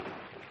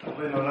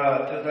Bueno,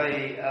 la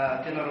tūtai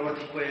tēnā roa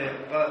te koe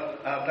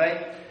pai,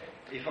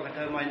 I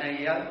whakatau mai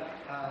nei au.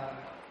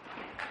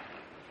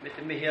 Me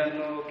te mihi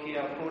anō ki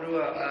a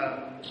porua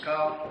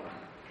kao,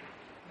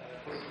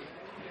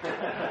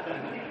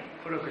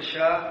 porua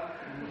shā,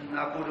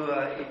 nā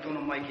porua I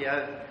tono mai ki au,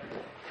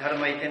 te hara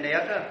mai tēnei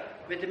ata.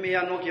 Me te mihi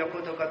anō ki a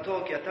koutou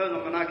katoa, ki a tau no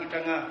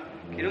manaakitanga,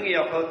 ki rungi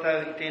a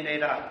koutou I tēnei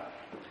rā.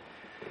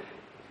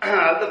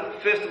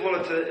 Look, first of all,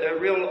 it's a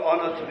real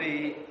honour to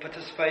be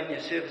participating in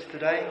your service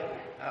today.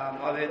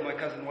 I've heard my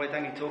cousin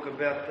Waitangi talk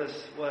about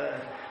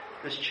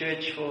this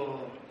church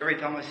for every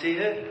time I see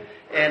her,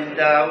 and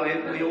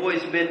we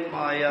always meant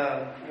my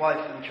wife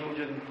and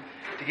children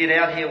to get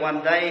out here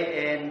one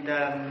day. And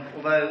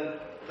although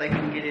they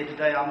couldn't get here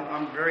today,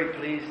 I'm very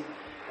pleased,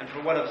 and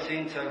for what I've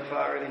seen so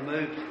far, really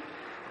moved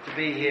to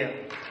be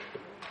here.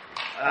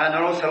 And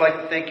I'd also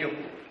like to thank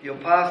your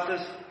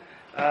pastors.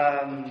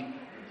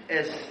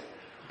 As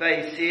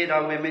they said,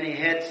 I wear many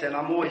hats, and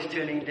I'm always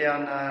turning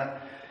down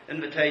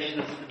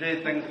invitations to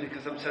do things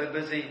because I'm so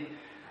busy.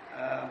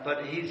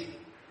 But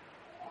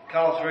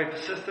Carl's very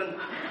persistent,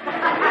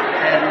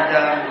 and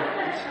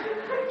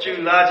it's due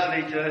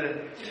largely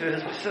to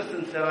his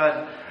persistence that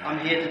I'm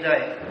here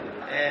today.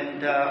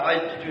 And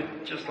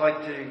I'd just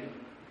like to,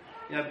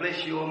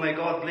 bless you all. May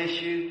God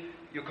bless you,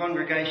 your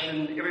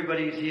congregation,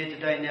 everybody who's here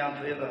today, now and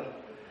forever.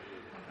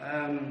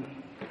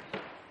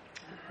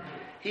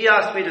 He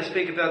asked me to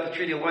speak about the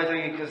Treaty of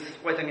Waitangi because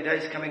Waitangi Day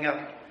is coming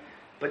up.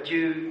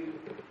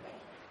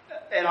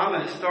 And I'm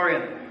a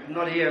historian. I'm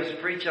not here as a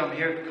preacher. I'm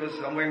here because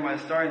I'm wearing my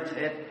historian's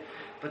hat.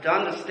 But to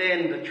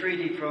understand the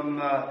treaty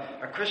from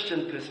a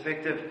Christian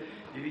perspective,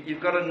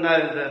 you've got to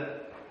know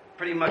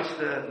pretty much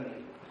the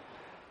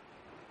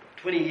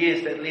 20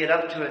 years that led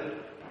up to it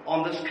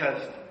on this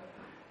coast.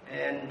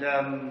 And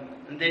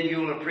then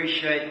you'll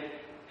appreciate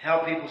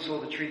how people saw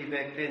the treaty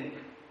back then.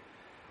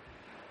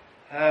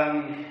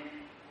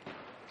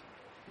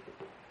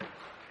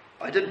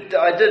 I did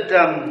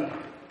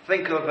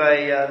think of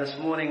this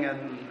morning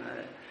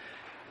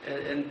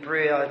in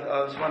prayer.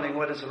 I was wondering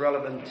what is a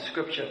relevant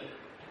scripture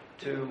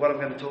to what I'm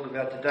going to talk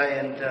about today,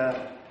 and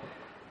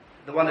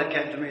the one that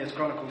came to me is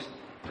Chronicles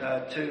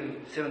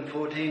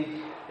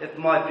 2:7-14. If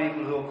my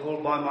people who are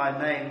called by my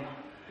name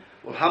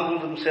will humble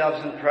themselves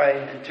and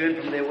pray and turn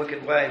from their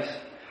wicked ways,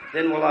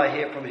 then will I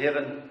hear from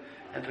heaven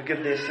and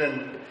forgive their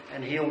sin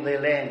and heal their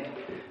land.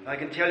 I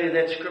can tell you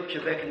that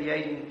scripture back in the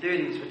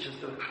 1830s, which is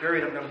the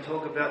period I'm going to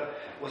talk about,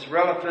 was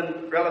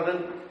relevant.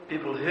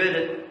 People heard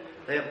it,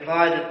 they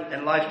applied it,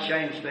 and life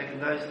changed back in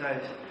those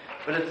days.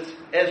 But it's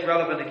as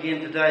relevant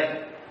again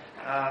today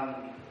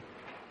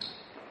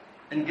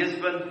in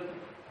Gisborne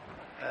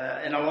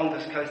and along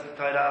this coast of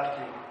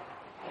Tairāwhiti.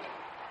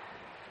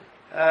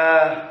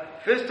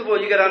 First of all,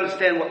 you've got to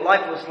understand what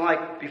life was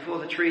like before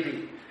the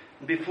treaty,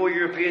 and before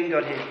European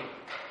got here,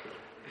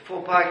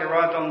 before Pākehā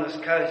arrived on this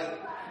coast.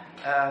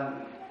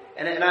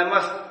 And I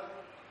must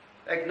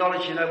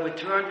acknowledge, we're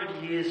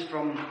 200 years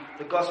from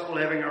the gospel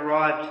having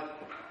arrived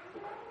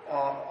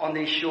on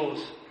these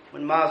shores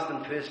when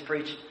Marsden first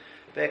preached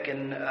back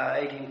in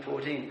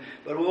 1814.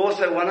 But we're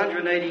also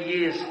 180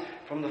 years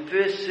from the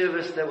first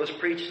service that was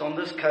preached on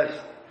this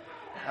coast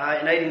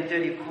in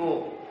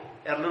 1834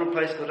 at a little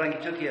place called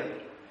Rangitukia.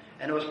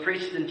 And it was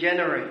preached in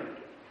January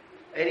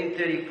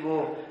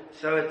 1834.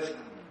 So it's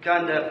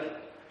kind of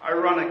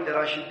ironic that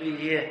I should be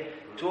here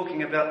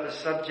talking about the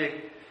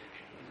subject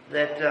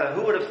that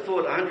who would have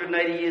thought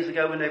 180 years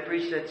ago when they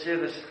preached that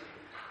service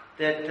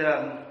that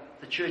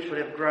the church would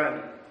have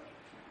grown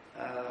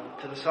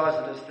to the size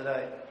it is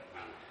today.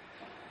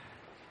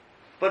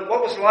 But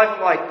what was life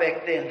like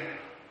back then?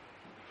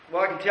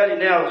 Well, I can tell you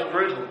now it was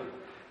brutal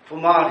for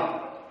Māori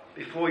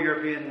before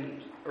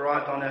Europeans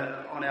arrived on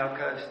our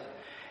coast.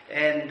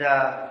 And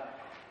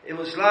it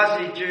was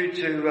largely due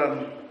to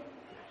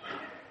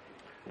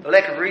the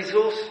lack of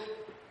resource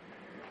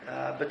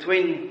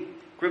between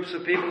groups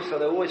of people, so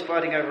they're always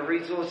fighting over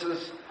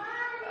resources.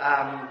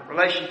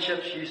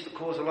 Relationships used to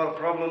cause a lot of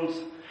problems.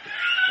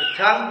 The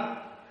tongue,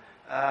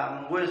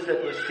 words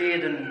that were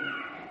said in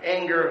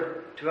anger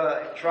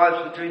to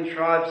tribes between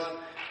tribes,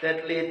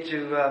 that led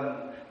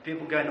to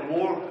people going to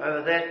war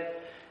over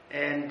that.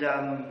 And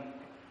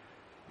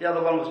the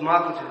other one was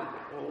makutu,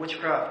 or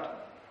witchcraft.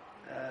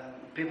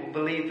 People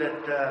believed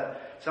that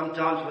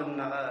sometimes when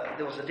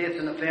there was a death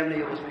in the family,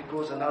 it was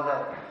because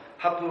another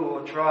hapu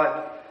or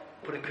tribe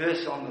put a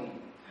curse on them.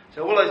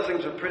 So all those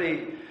things were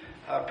pretty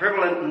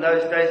prevalent in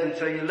those days, and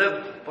so you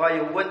lived by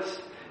your wits,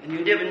 and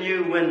you never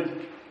knew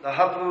when the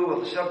hapu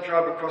or the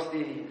sub-tribe across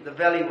the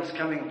valley was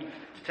coming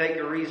to take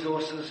your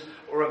resources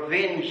or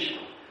avenge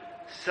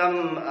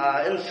some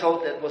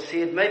insult that was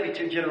said maybe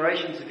 2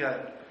 generations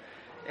ago.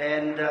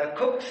 And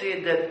Cook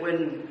said that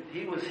when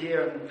he was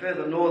here and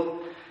further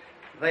north,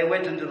 they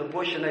went into the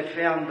bush and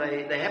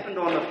they happened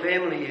on a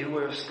family who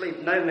were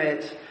asleep,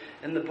 nomads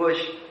in the bush,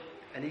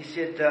 and he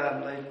said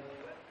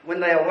when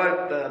they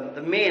awoke,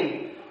 the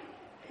men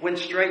went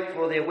straight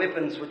for their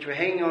weapons, which were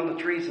hanging on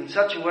the trees in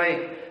such a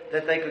way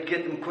that they could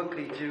get them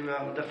quickly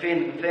to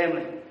defend the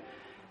family.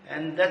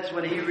 And that's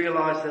when he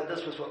realized that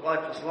this was what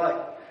life was like.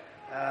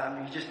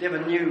 You just never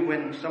knew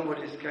when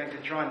somebody's going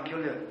to try and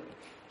kill you.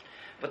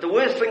 But the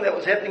worst thing that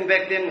was happening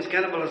back then was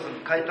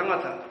cannibalism, kai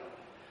tangata.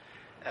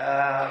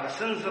 The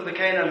sins of the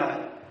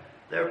Canaanite.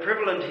 They were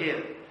prevalent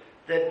here.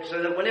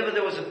 So that whenever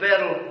there was a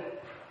battle,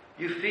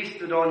 you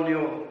feasted on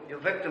your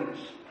victims.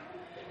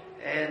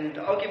 And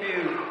I'll give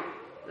you,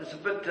 it's a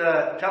bit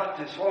tough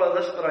to swallow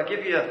this, but I'll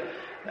give you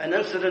an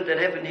incident that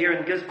happened here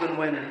in Gisborne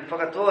when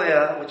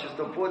Whakatohea, which is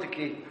the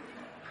Pōtiki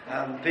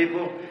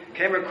people,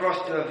 came across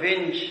to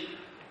avenge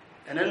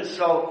an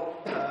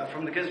insult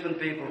from the Gisborne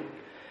people.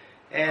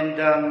 And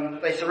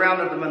they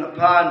surrounded them in a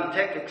pā, and the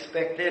tactics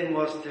back then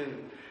was to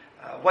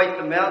wait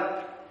them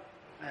out,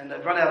 and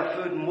they'd run out of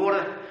food and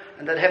water,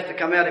 and they'd have to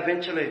come out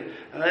eventually.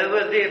 And they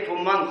were there for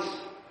months,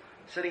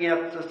 sitting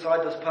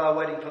outside this pā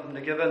waiting for them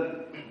to give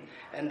in.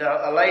 And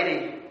a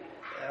lady,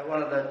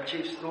 one of the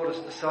chief's daughters,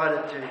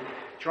 decided to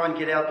try and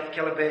get out with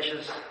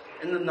calabashes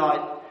in the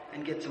night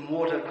and get some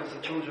water because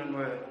the children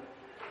were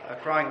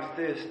crying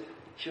thirst.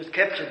 She was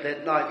captured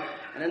that night,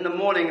 and in the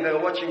morning they were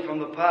watching from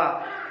the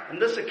pā.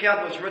 And this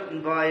account was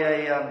written by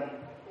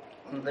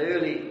one of the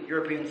early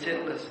European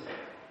settlers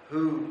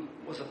who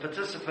was a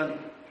participant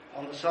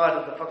on the side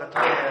of the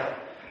Whakatohea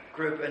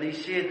group, and he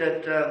said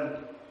that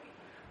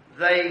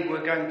they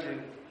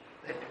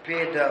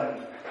prepared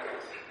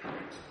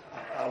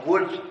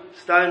wood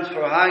stones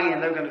for a hangi,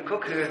 and they were going to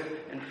cook her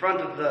in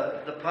front of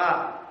the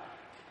pā,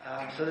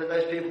 so that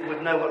those people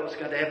would know what was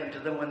going to happen to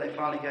them when they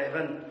finally gave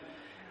in.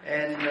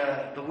 And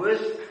the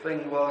worst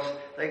thing was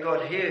they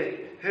got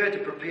her to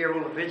prepare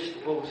all the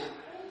vegetables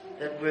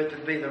that were to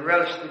be the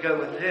relish to go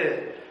with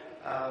her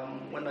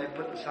when they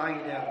put the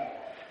hangi down.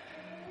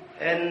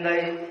 And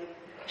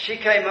she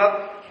came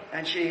up,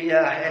 and she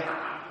had,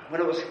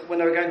 when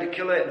they were going to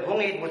kill her, and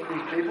hongied with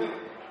these people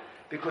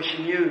because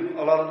she knew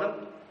a lot of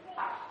them,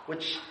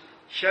 which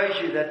shows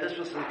you that this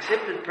was an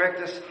accepted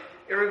practice.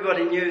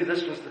 Everybody knew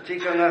this was the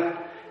tikanga.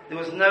 There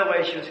was no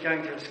way she was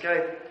going to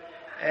escape.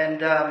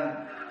 And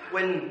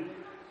when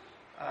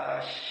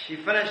she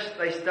finished,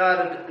 they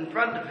started in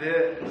front of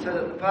her, and so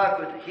that the pā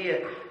could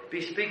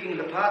be speaking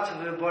the parts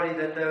of her body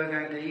that they were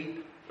going to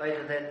eat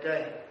later that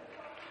day.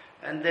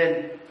 And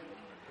then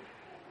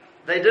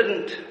they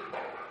didn't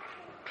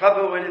club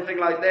her or anything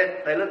like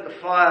that. They lit the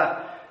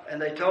fire, and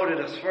they told her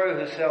to throw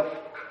herself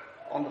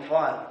on the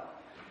fire.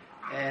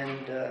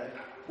 And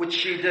which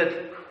she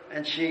did,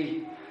 and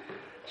she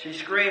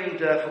screamed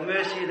for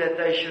mercy that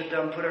they should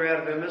put her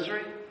out of her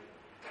misery,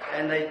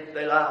 and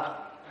they laughed,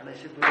 and they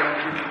said, we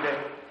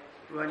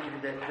won't give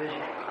you that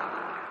pleasure.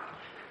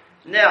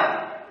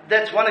 Now,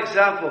 that's one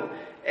example,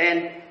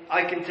 and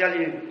I can tell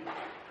you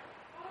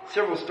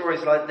several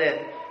stories like that,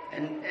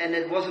 and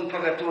it wasn't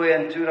Whakatohea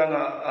and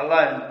Turanga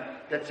alone.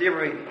 That's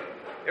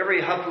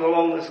every hapu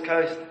along this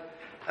coast,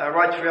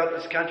 right throughout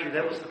this country,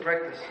 that was the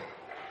practice.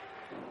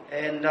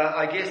 And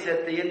I guess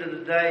at the end of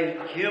the day,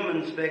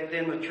 humans back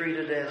then were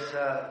treated as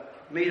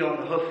meat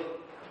on the hoof.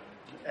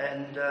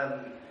 And,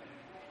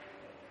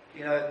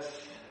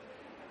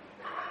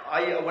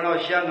 when I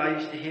was young, I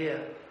used to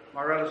hear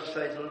my relatives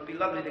say, it would be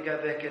lovely to go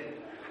back and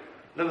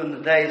live in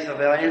the days of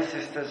our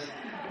ancestors.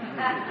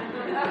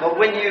 But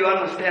when you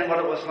understand what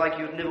it was like,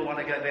 you'd never want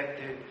to go back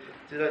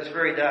to those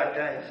very dark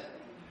days.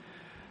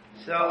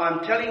 So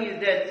I'm telling you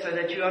that so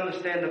that you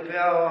understand the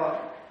power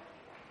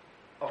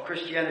of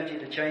Christianity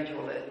to change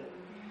all that.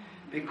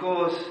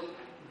 Because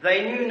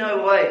they knew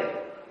no way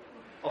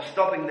of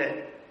stopping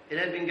that. It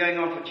had been going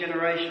on for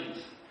generations.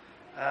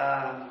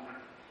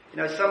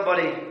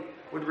 Somebody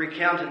would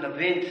recount an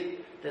event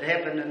that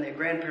happened in their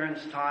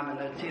grandparents' time, and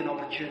they'd see an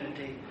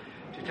opportunity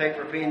to take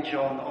revenge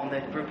on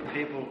that group of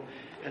people.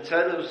 And so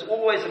it was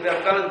always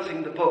about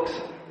balancing the books,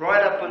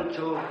 right up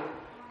until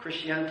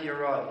Christianity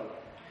arrived.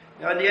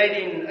 Now in the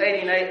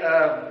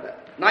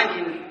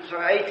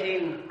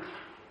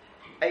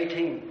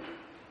 1818,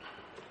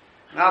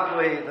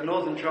 Ngāpuhi, the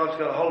northern tribes,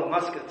 got a hold of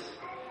muskets,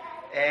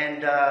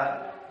 and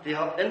the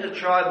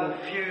intertribal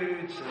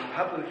feuds and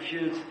hapu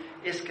feuds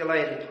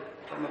escalated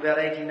from about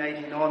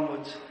 1818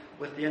 onwards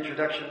with the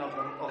introduction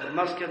of the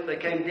musket. They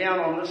came down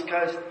on this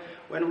coast,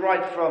 went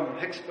right from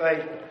Hicks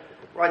Bay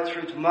right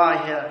through to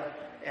Mahia,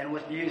 and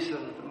with the use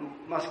of the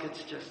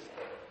muskets,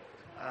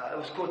 it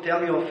was called Te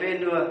Amio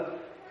Whenua,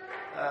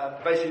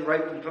 basically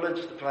raped and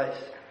pillaged the place,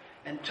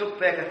 and took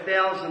back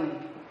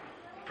 1,000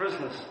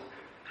 prisoners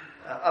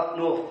up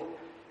north,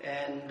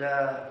 and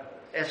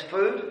as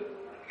food,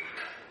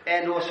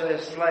 and also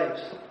as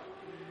slaves.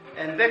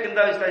 And back in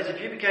those days,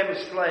 if you became a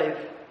slave,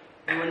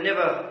 you were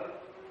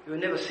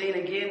never seen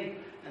again,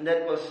 and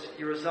that was,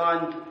 you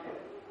resigned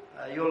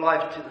your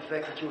life to the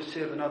fact that you'll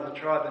serve another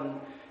tribe. And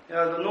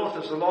the north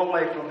is a long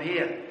way from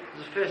here. It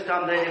was the first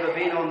time they'd ever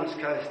been on this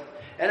coast,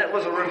 and it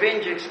was a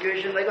revenge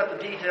excursion. They got the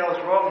details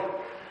wrong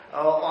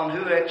on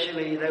who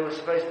actually they were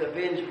supposed to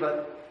avenge,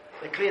 but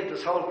they cleared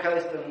this whole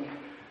coast, and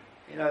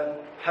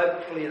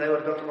hopefully they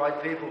would have got the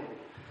right people.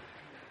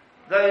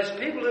 Those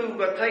people who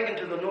got taken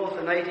to the north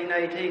in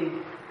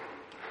 1818,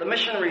 the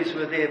missionaries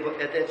were there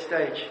at that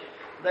stage.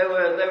 they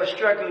were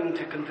struggling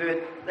to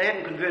convert. They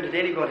hadn't converted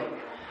anybody,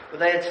 but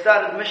they had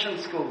started mission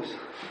schools.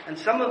 And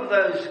some of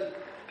those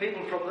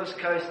people from this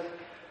coast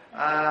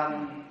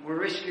were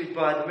rescued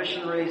by the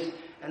missionaries,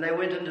 and they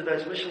went into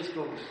those mission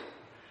schools.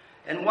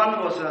 And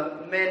one was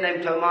a man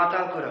named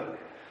Taumatakura,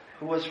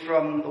 who was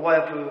from the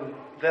Waiapu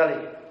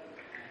Valley.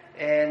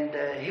 And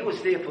he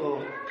was there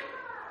for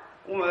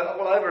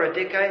well over a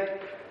decade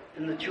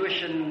in the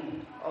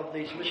tuition of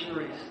these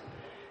missionaries.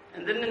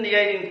 And then in the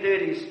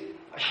 1830s,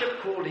 a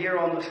ship called here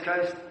on this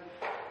coast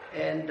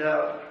and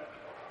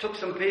took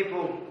some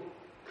people.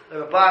 They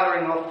were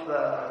bartering off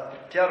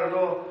Te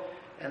Aroha,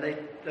 and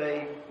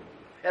they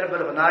had a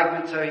bit of an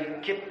argument, so he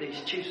kept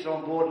these chiefs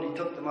on board and he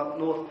took them up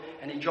north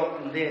and he dropped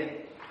them there.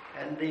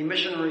 And the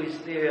missionaries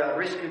there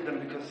rescued them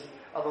because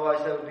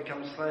otherwise they would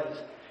become slaves,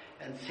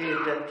 and said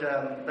that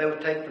they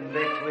would take them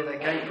back to where they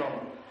came from.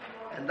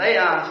 And they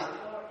asked,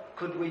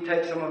 could we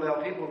take some of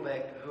our people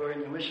back who are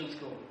in the mission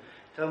school?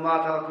 So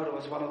Mātākura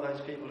was one of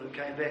those people who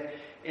came back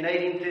in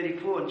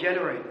 1834 in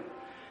January.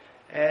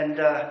 And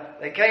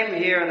they came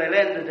here and they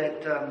landed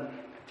at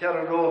Te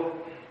Aroha,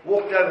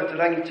 walked over to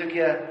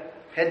Rangitukia,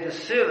 had the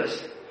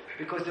service,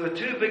 because there were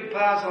two big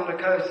pās on the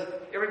coast.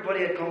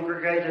 Everybody had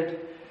congregated,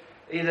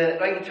 either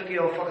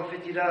Rangitukia or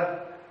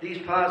Whakawhitira. These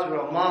pās were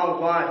a mile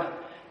wide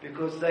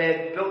because they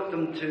had built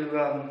them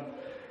to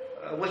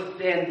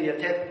withstand the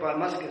attack by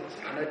muskets,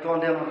 and they'd gone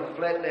down on the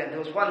flat land. There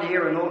was one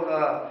here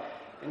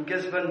in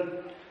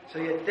Gisborne, so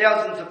you had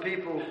thousands of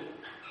people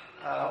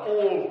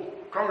all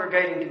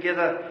congregating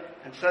together,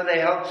 and so they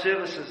held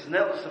services, and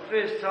that was the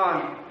first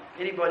time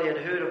anybody had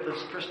heard of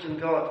this Christian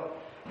God,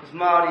 because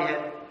Māori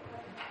had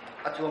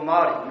atua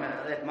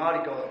Māori, they had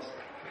Māori gods.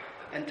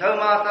 And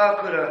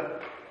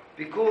Taumatakura,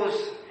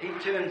 because he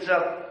turns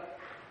up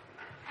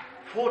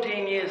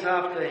 14 years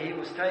after he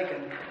was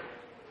taken,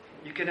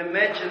 you can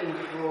imagine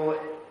for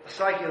the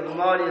psyche of the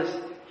Māori is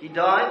he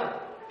died,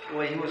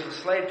 or he was a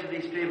slave to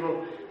these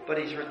people, but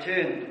he's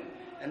returned.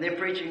 And they're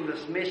preaching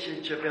this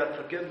message about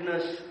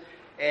forgiveness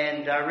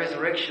and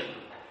resurrection.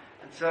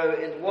 And so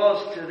it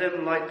was to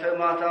them like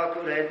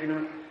Taumatakura had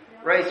been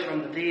raised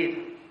from the dead.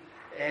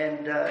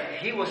 And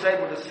he was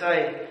able to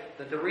say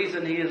that the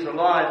reason he is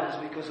alive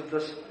is because of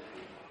this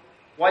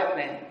white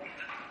man,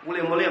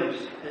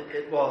 Williams,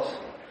 it was.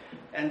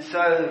 And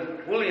so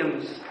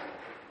Williams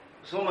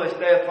was almost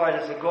deified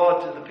as a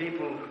god to the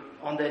people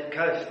on that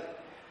coast.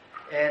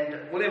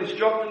 And Williams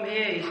dropped him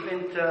here. He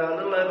spent a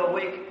little over a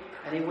week,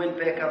 and he went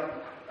back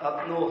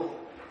up north.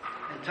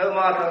 And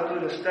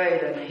Taumatakura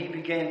stayed, and he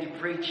began to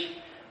preach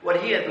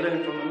what he had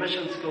learned from the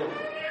mission school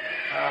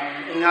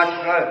in Ngāti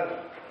Porou.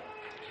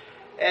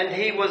 And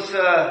he was,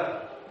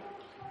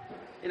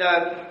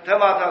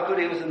 Taumatakura,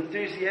 he was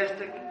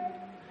enthusiastic.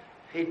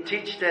 He'd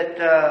teach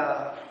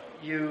that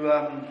you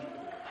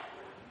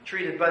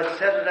treated both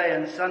Saturday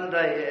and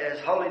Sunday as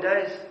holy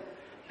days,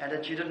 and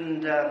that you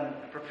didn't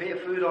prepare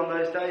food on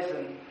those days.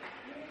 And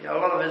a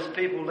lot of his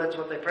people, that's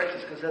what they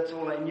practiced because that's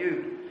all they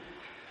knew.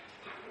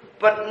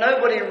 But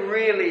nobody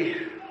really,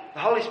 the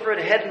Holy Spirit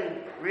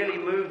hadn't really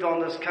moved on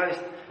this coast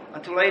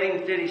until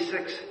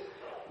 1836,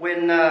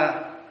 when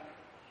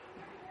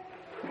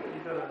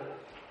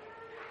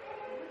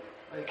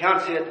you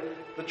can't see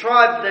it, the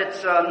tribe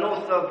that's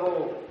north of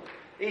or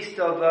east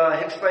of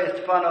Hicks Bay is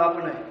Te Whānau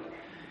Apanui.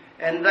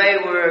 And they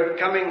were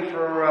coming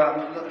for,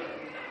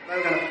 they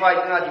were going to fight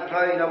Ngāti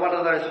Porou, one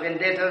of those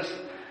vendettas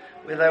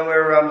where they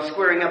were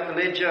squaring up the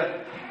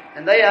ledger.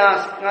 And they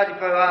Ngāti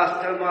Porou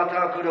asked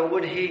Taumatakura,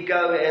 would he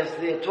go as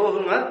their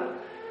tohunga?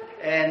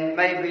 And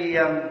maybe,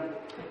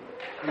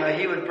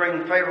 he would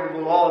bring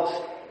favourable odds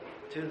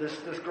to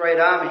this great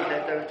army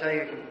that they were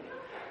taking.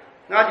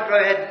 Ngāti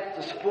Porou had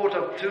the support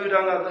of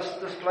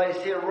Tūranga, this place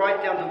here,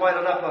 right down to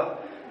Wairarapa.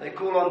 They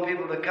call on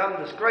people to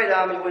come. This great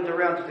army went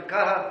around to Te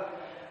Kaha.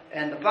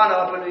 And the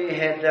Whānau Apanui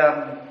had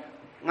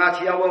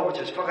Ngāti Awa, which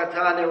is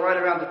whakatāne, right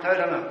around to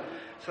Tauranga.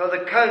 So the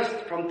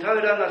coast from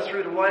Tauranga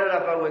through to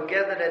Wairarapa were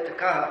gathered at Te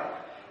Kaha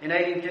in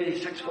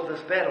 1836 for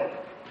this battle.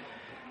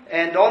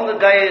 And on the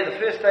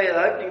first day of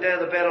the opening day of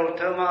the battle,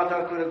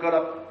 Taumatakura got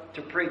up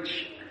to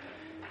preach.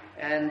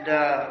 And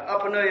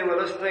Apanui were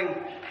listening,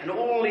 and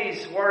all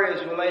these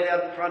warriors were laid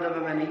out in front of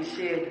him, and he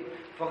said,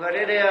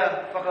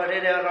 whakarerea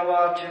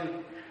rawa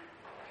atu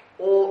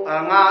o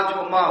ngā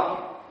atua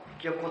mau,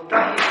 kia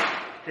kotahi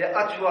te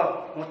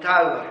atua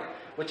motaua,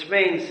 which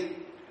means,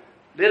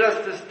 let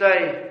us this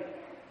day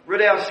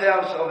rid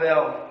ourselves of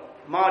our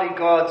Māori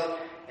gods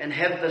and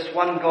have this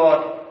one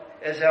God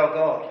as our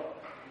God.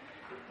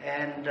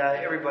 And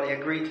everybody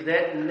agreed to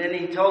that. And then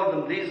he told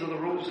them, these are the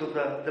rules of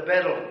the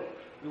battle.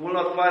 We will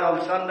not fight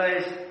on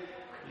Sundays.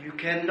 You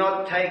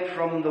cannot take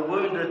from the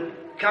wounded.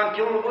 You can't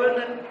kill the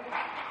wounded.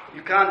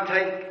 You can't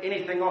take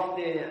anything off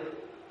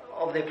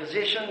their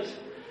possessions.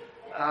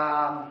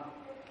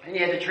 And you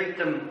had to treat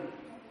them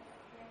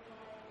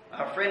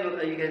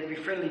friendly. You had to be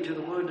friendly to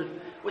the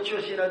wounded, which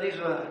was, these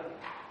were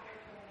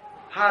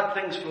hard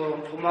things for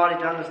Māori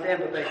to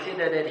understand, but they said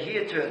they'd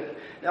adhere to it.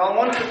 Now, on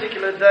one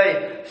particular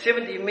day,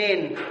 70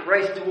 men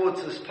raced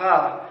towards this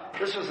pā.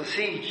 This was a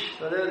siege,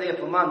 so they were there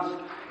for months.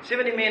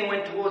 70 men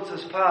went towards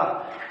this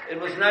pa. It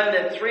was known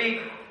that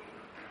three,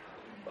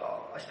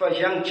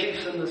 young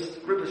chiefs in this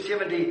group of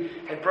 70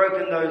 had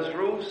broken those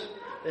rules.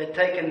 They had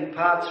taken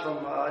parts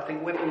from,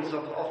 weapons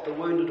of the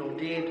wounded or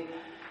dead.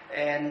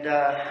 And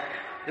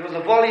there was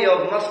a volley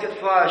of musket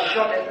fire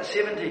shot at the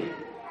 70.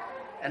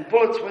 And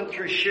bullets went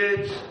through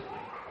shirts,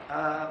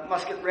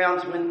 musket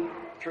rounds went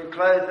through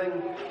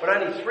clothing, but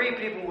only 3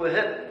 people were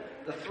hit.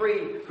 The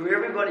 3 who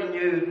everybody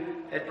knew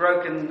had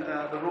broken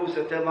the rules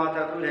that Te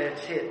Mātou Kura had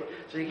set.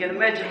 So you can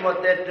imagine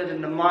what that did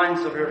in the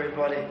minds of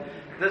everybody.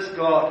 This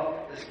God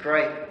is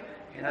great,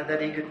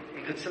 that he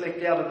could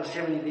select out of the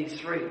 70 these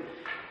 3.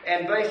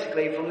 And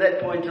basically from that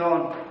point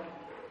on,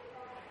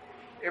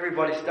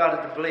 everybody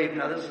started to believe,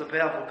 this is a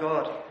powerful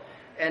God.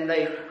 And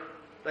they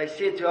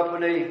said to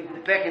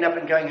Apunui, backing up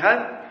and going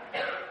home,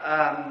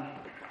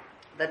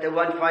 that they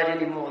won't fight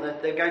anymore,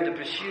 that they're going to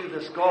pursue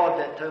this God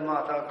that Te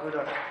Mātou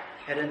Kura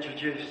had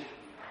introduced.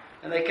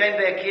 And they came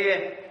back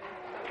here.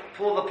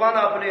 For the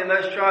Whanaapuni and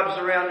those tribes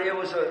around there,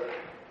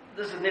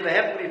 this had never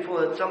happened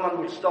before, that someone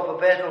would stop a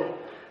battle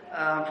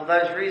for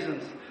those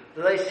reasons.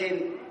 So they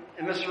sent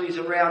emissaries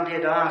around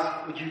here to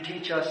ask, would you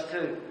teach us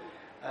too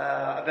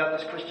about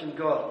this Christian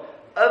God?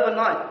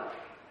 Overnight,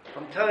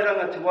 from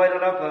Tauranga to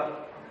Wairarapa,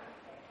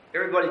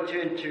 everybody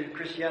turned to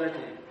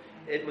Christianity.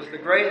 It was the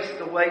greatest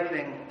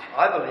awakening,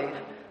 I believe,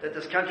 that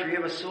this country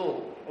ever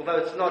saw, although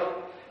it's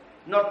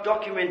not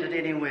documented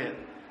anywhere.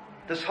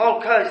 This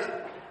whole coast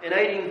in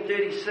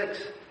 1836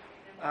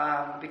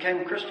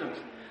 became Christians.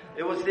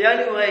 It was the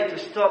only way to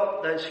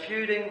stop those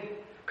feuding.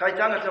 Kai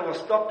tangata was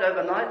stopped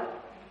overnight,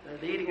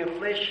 the eating of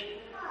flesh,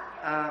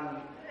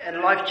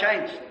 and life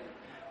changed.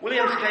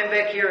 Williams came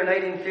back here in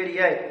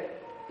 1838.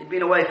 He'd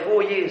been away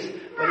 4 years,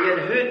 but he had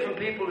heard from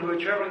people who were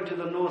travelling to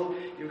the north,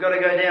 you've got to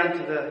go down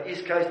to the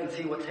east coast and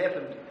see what's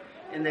happened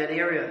in that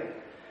area.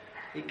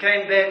 He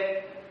came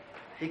back.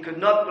 He could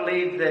not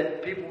believe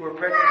that people were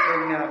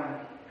practicing,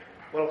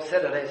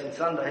 Saturdays and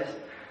Sundays,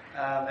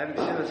 having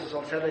services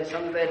on Saturdays and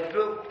Sundays. They had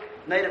built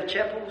native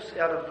chapels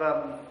out of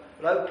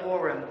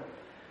Laupor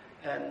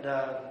and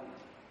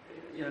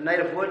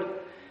native wood.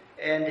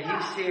 And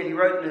he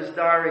wrote in his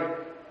diary,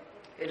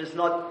 it is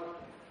not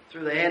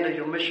through the hand of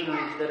your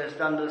missionaries that has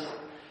done this,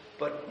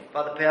 but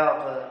by the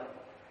power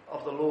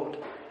of the Lord.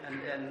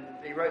 And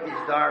he wrote in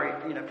his diary,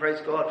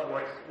 praise God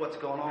for what's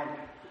gone on.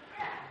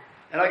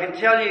 And I can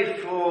tell you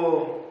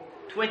for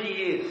 20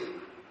 years,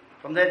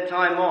 from that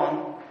time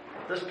on,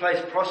 this place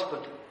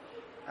prospered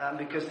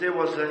because there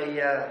was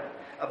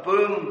a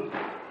boom,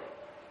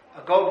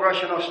 a gold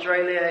rush in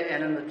Australia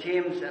and in the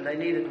Thames, and they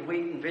needed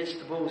wheat and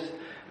vegetables.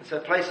 And so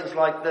places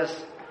like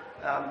this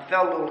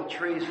felled all the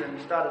trees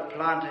and started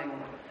planting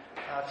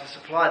to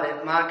supply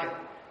that market.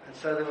 And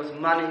so there was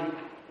money,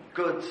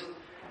 goods,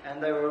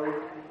 and the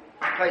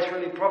place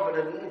really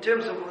profited. In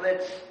terms of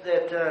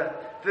that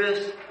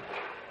verse,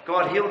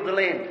 God healed the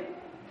land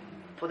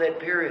for that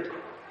period.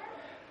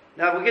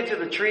 Now we get to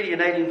the treaty in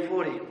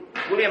 1840.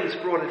 Williams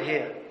brought it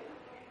here.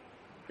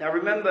 Now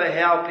remember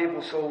how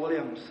people saw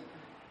Williams.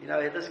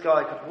 This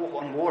guy could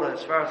walk on water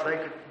as far as they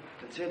could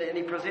consider, and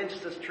he presents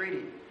this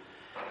treaty.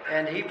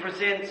 And he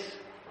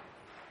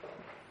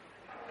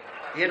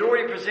had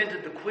already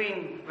presented the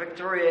Queen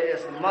Victoria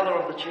as the mother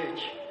of the church.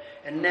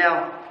 And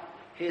now,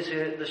 here's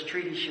this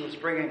treaty she was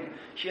bringing.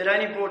 She had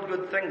only brought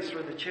good things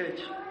through the church.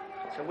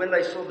 So when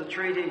they saw the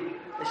treaty,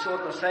 they saw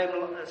it in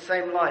the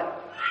same light.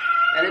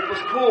 And it was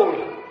called,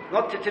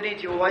 not Te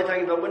Tiriti o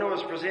Waitangi, but when it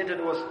was presented,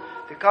 it was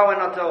Te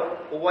Kawanata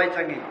o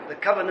Waitangi, the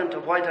covenant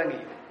of Waitangi.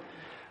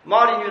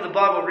 Māori knew the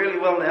Bible really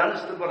well, and they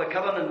understood what a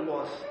covenant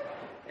was,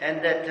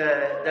 and that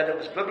it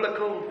was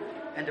biblical,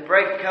 and to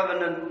break a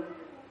covenant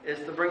is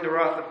to bring the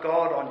wrath of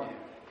God on you.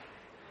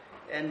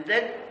 And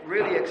that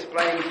really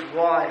explains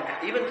why,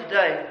 even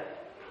today,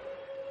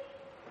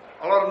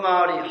 a lot of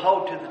Māori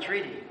hold to the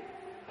treaty,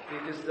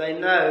 because they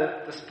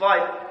know,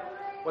 despite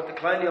what the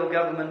colonial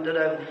government did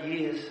over the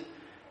years,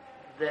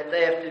 that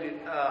they have to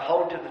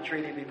hold to the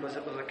treaty because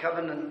it was a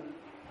covenant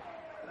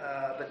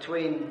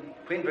between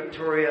Queen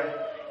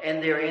Victoria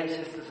and their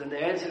ancestors, and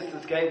their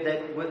ancestors gave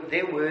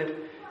their word,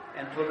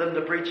 and for them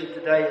to breach it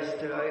today is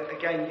to,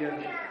 again, you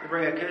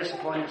bring a curse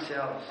upon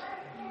yourselves,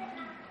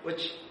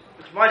 which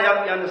might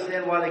help you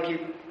understand why they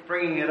keep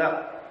bringing it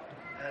up,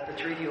 the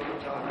treaty all the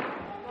time,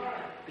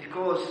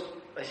 because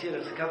they see it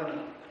as a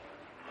covenant.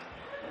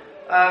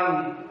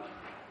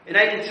 In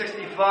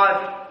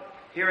 1865,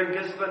 here in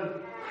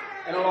Gisborne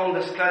and along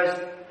this coast,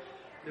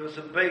 there was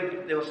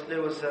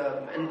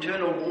an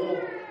internal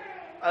war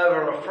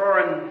over a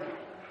foreign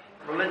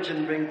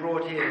religion being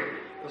brought here.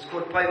 It was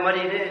called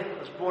Paimari there. It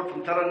was brought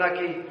from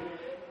Taranaki.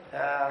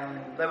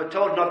 They were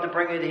told not to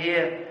bring it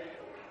here,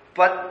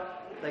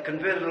 but they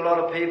converted a lot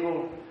of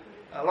people.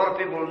 A lot of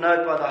people are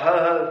known by the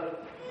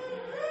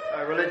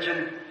Ho-Ho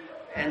religion,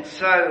 and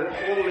so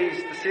all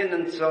these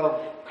descendants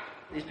of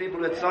these people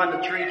who had signed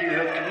the treaty, who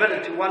had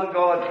committed to one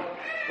God,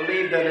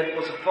 believed that it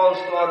was a false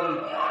God, and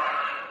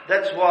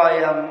that's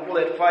why all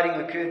that fighting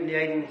occurred in the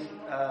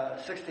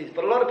 1860s.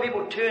 But a lot of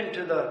people turned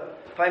to the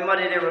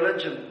Paimari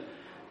religion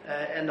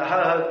and the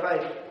Ho-Ho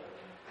faith.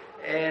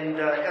 And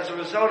as a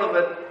result of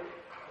it,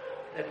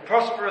 that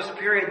prosperous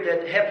period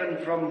that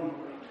happened from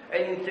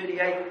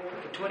 1838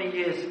 for 20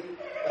 years,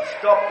 it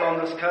stopped on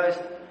this coast.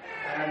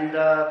 And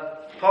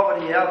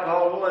poverty,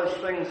 alcohol, all those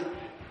things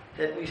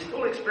that we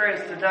still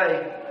experience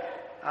today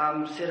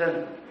set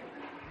in.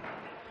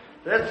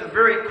 That's a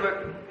very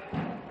quick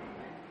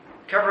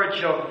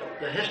coverage of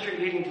the history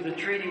leading to the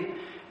treaty.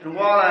 And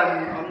while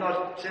I'm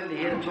not certainly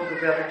here to talk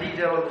about the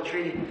detail of the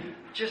treaty,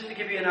 just to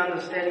give you an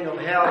understanding of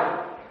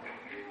how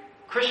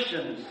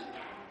Christians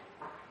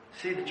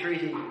see the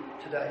treaty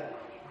today.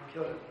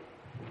 Kia ora.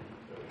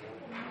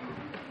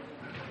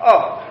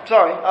 Oh,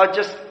 sorry,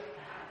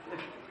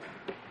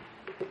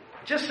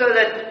 just so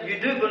that you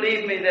do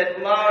believe me that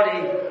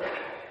Māori,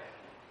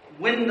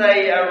 when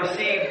they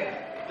received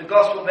the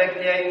gospel back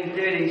in the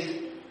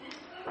 1830s,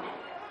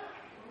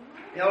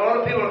 a lot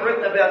of people have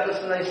written about this,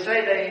 and they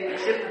say they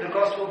accepted the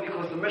gospel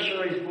because the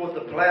missionaries brought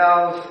the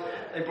ploughs,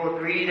 they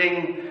brought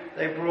reading,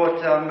 they brought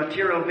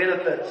material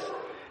benefits.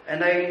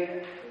 And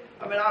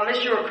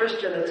unless you're a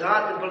Christian, it's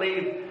hard to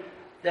believe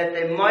that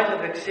they might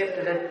have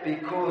accepted it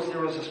because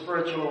there was a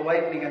spiritual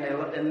awakening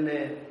in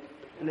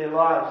their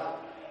lives.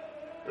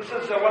 This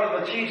is one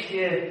of the chiefs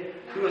here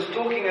who was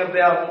talking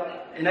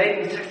about, in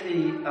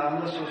 1860,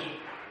 this was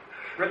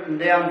written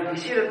down,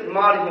 he said it in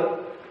Māori,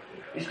 but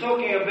he's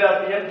talking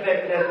about the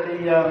impact that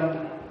the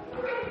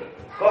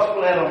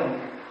gospel had on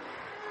them.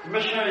 The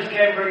missionaries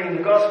came bringing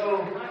the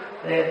gospel.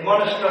 They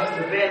admonished us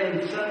to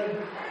abandon sin,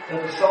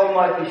 that the soul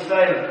might be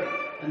saved,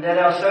 and that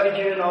our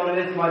sojourn on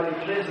earth might be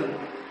pleasant.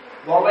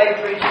 While they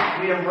preached,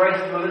 we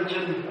embraced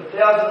religion.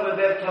 1,000 were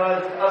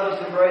baptized, others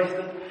embraced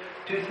it,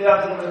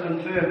 2,000 were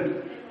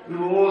confirmed. We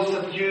were all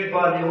subdued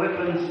by their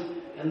weapons,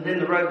 and then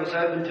the road was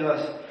opened to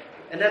us.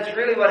 And that's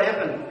really what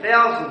happened.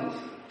 Thousands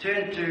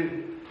turned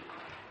to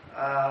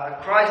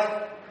Christ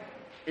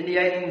in the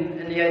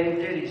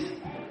 1830s.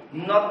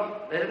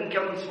 They didn't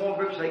come in small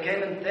groups, they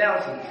came in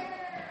thousands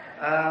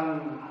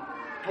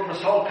for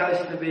this whole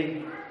coast to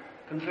be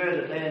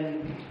converted.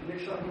 And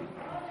next one.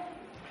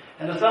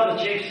 And the Son of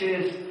the Chief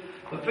says,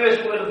 the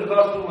first word of the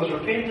gospel was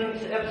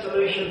repentance,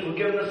 absolution,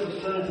 forgiveness of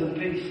sins, and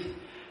peace.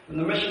 When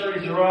the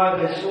missionaries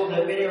arrived, they saw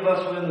that many of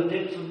us were in the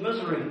depths of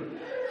misery.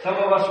 Some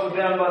of us were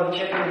bound by the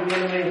chain of the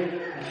enemy,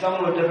 and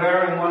some were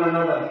devouring one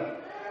another.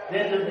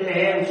 Then did their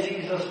hands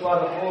seize us by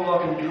the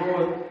forelock and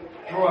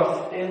draw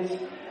us thence,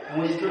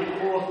 and we stood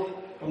forth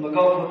from the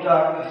gulf of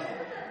darkness.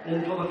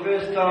 Then for the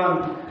first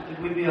time did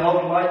we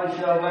behold light and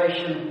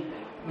salvation,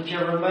 which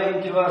have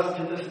remained to us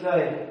to this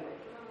day.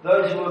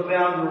 Those who were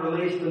bound were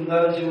released, and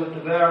those who were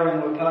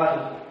devouring were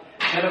parted.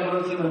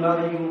 Cannibalism and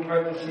other evil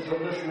practices of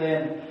this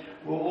land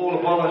were all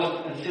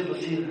abolished and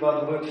superseded by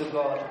the works of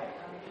God.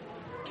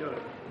 Kia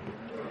ora.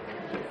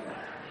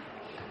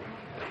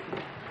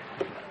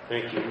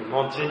 Thank you,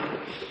 Monty.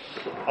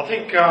 I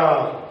think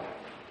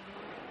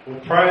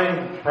we'll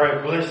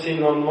pray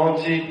blessing on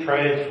Monty,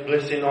 pray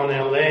blessing on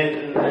our land,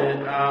 and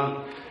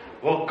that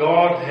what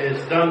God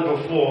has done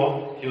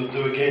before, He'll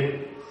do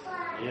again.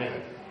 Yeah.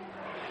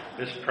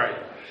 Let's pray.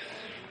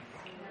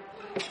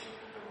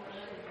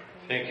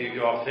 Thank you,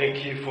 God.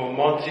 Thank you for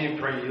Monty.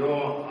 Pray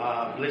your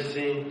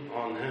blessing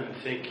on him.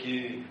 Thank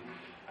you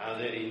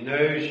that he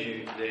knows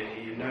you, that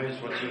he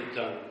knows what you've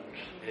done.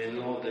 And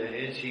Lord, that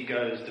as he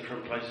goes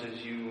different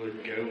places, you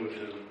would go with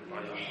him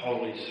by your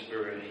Holy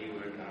Spirit. He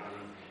would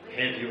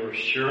have your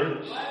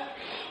assurance,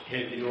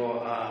 have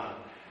your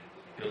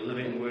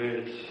living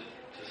words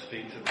to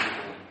speak to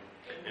people.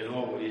 And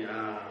Lord,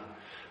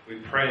 we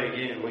pray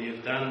again what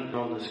you've done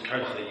on this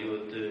coast that you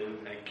would do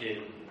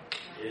again.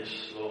 Yes,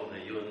 Lord,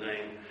 that your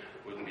name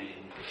would be.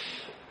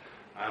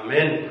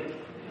 Amen.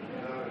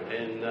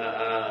 And